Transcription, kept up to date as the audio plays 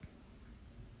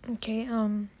Okay,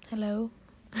 hello.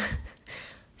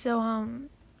 So,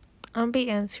 I'll be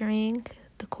answering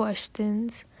the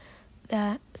questions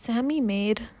that Sammy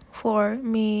made for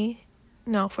me,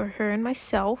 no, for her and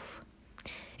myself,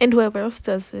 and whoever else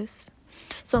does this.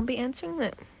 So, I'll be answering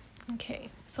them.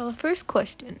 Okay, so the first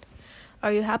question,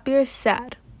 are you happy or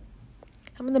sad?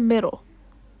 I'm in the middle,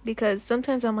 because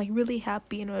sometimes I'm, like, really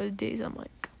happy, and other days I'm,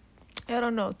 like, I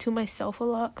don't know, to myself a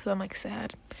lot, because I'm, like,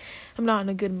 sad. I'm not in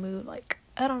a good mood, like,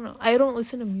 I don't know. I don't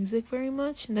listen to music very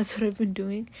much, and that's what I've been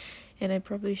doing. And I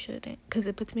probably shouldn't, because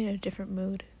it puts me in a different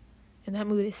mood. And that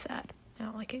mood is sad. I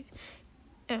don't like it.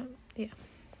 Yeah.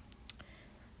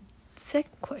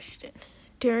 Second question.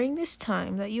 During this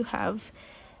time that you have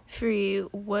free,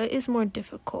 what is more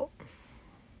difficult?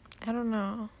 I don't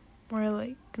know. More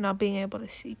like not being able to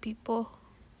see people.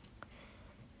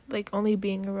 Like only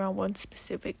being around one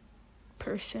specific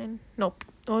person. Nope.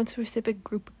 One specific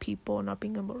group of people, not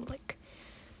being able to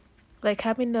like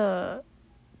having to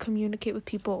communicate with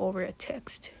people over a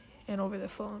text and over the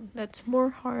phone. That's more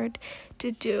hard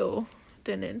to do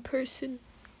than in person.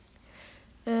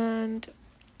 And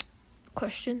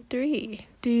question 3,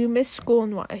 do you miss school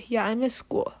and why? Yeah, I miss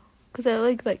school because I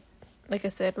like I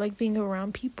said, like being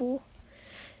around people,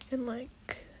 and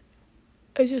like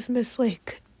I just miss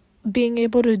like being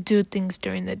able to do things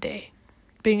during the day,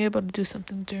 being able to do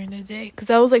something during the day, because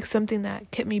that was like something that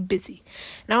kept me busy.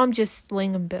 Now I'm just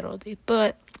laying in bed all day,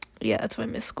 but yeah, that's why I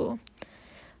miss school.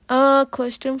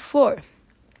 Question 4.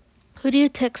 Who do you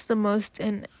text the most,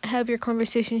 and have your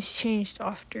conversations changed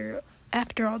after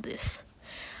all this?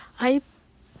 I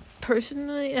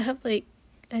personally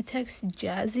I text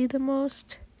Jazzy the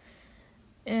most,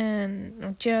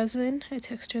 and Jasmine, I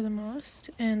text her the most,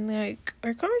 and like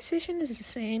our conversation is the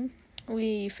same.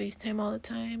 We FaceTime all the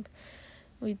time.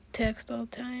 We text all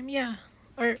the time. Yeah,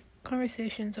 our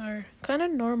conversations are kind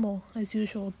of normal as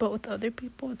usual, but with other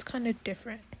people it's kind of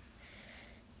different.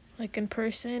 Like in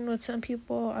person with some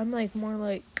people, I'm like more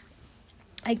like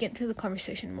I get into the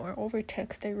conversation more. Over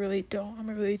text, I really don't. I'm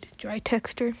a really dry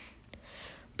texter.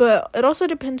 But it also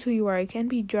depends who you are. I can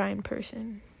be dry in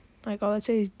person. Like all I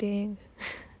say is dang.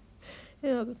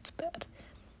 Yeah, that's bad.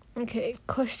 Okay,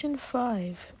 question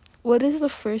 5. What is the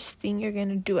first thing you're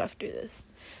gonna do after this?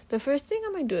 The first thing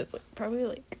I might do is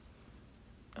probably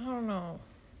I don't know,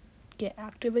 get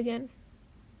active again.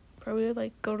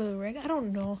 Probably go to the reg. I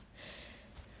don't know.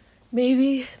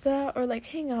 Maybe that, or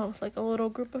hang out with a little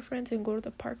group of friends and go to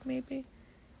the park maybe.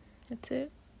 That's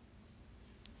it.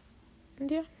 And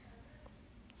yeah.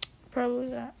 Probably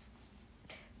that.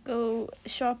 Go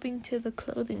shopping to the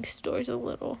clothing stores a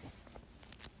little.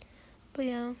 But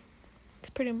yeah, it's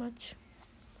pretty much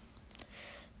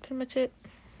it.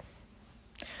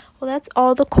 Well, that's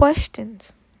all the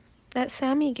questions that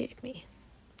Sammy gave me.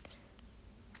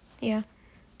 Yeah.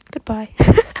 Goodbye.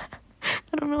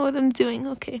 I don't know what I'm doing.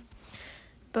 Okay.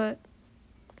 But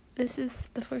this is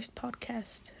the first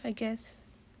podcast, I guess.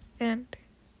 And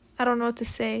I don't know what to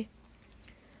say.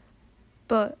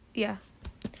 But yeah,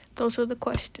 those are the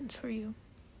questions for you.